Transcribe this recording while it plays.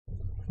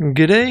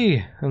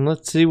G'day, and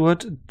let's see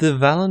what the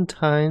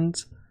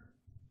Valentine's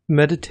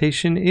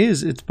meditation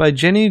is. It's by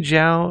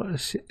Jiao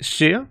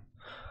Hsia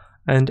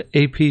and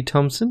AP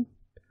Thomson.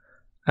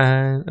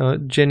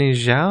 And Jenny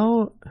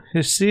Jiao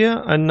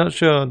Hsia? I'm not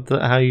sure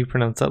how you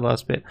pronounce that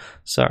last bit.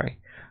 Sorry.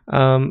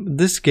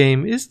 This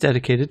game is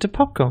dedicated to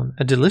popcorn,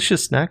 a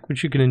delicious snack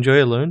which you can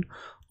enjoy alone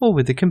or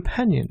with a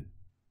companion.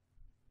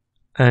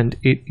 And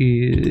it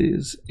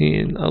is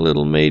in a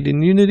little Made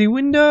in Unity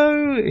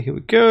window. Here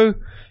we go.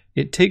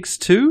 It Takes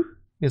Two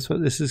is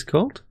what this is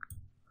called.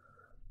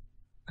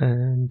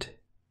 And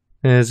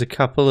there's a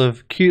couple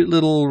of cute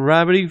little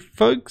rabbity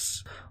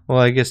folks. Well,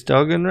 I guess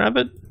dog and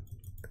rabbit.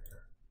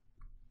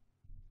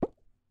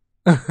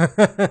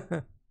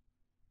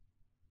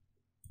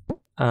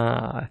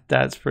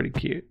 That's pretty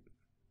cute.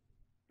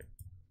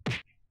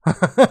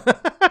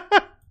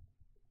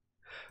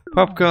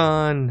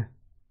 Popcorn.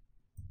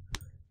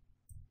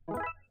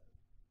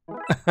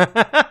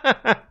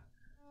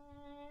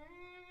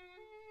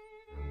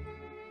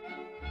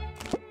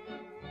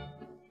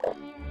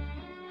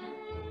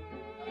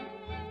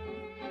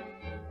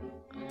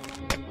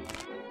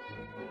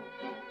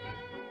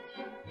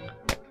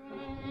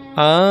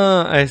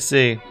 I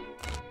see.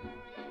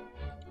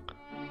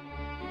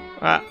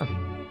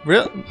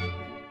 Real?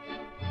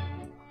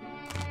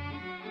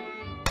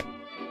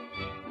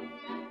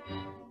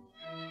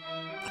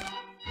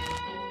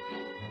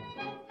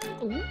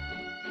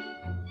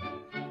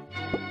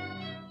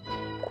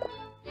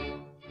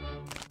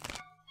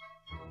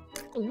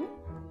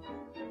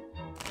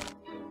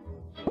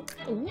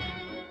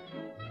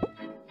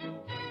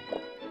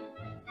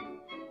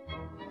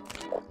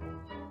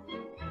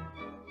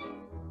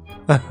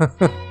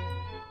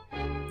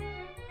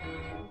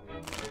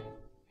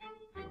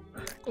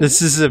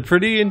 This is a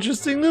pretty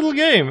interesting little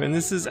game, and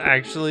this is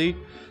actually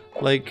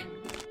like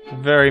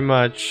very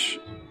much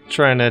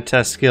trying to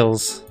test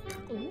skills.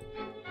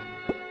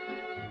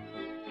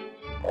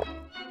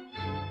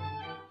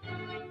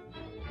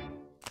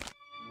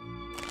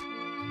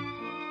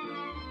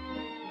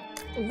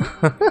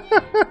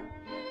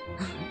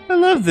 I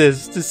love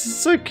this. This is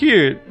so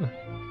cute.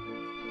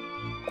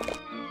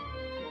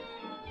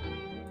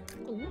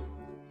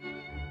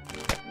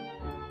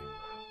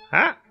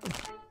 Ah.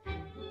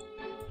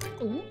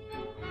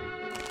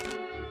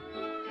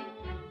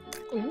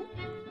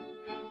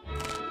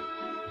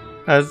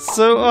 That's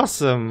so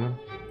awesome.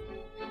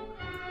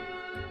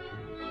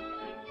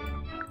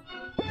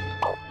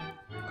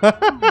 I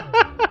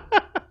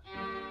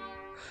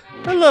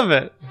love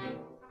it.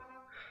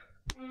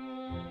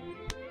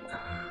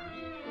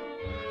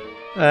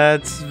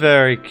 That's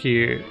very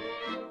cute.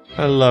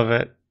 I love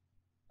it.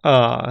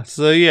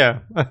 So yeah,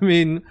 I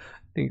mean,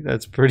 I think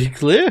that's pretty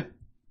clear.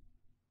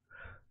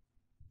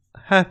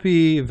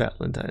 Happy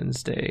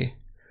Valentine's Day.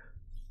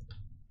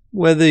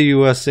 Whether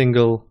you are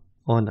single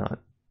or not.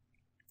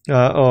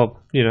 Or,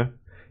 you know,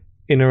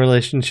 in a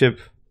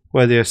relationship,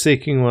 whether you're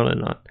seeking one or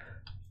not.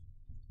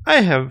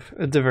 I have,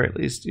 at the very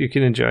least, you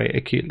can enjoy a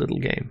cute little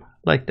game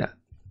like that.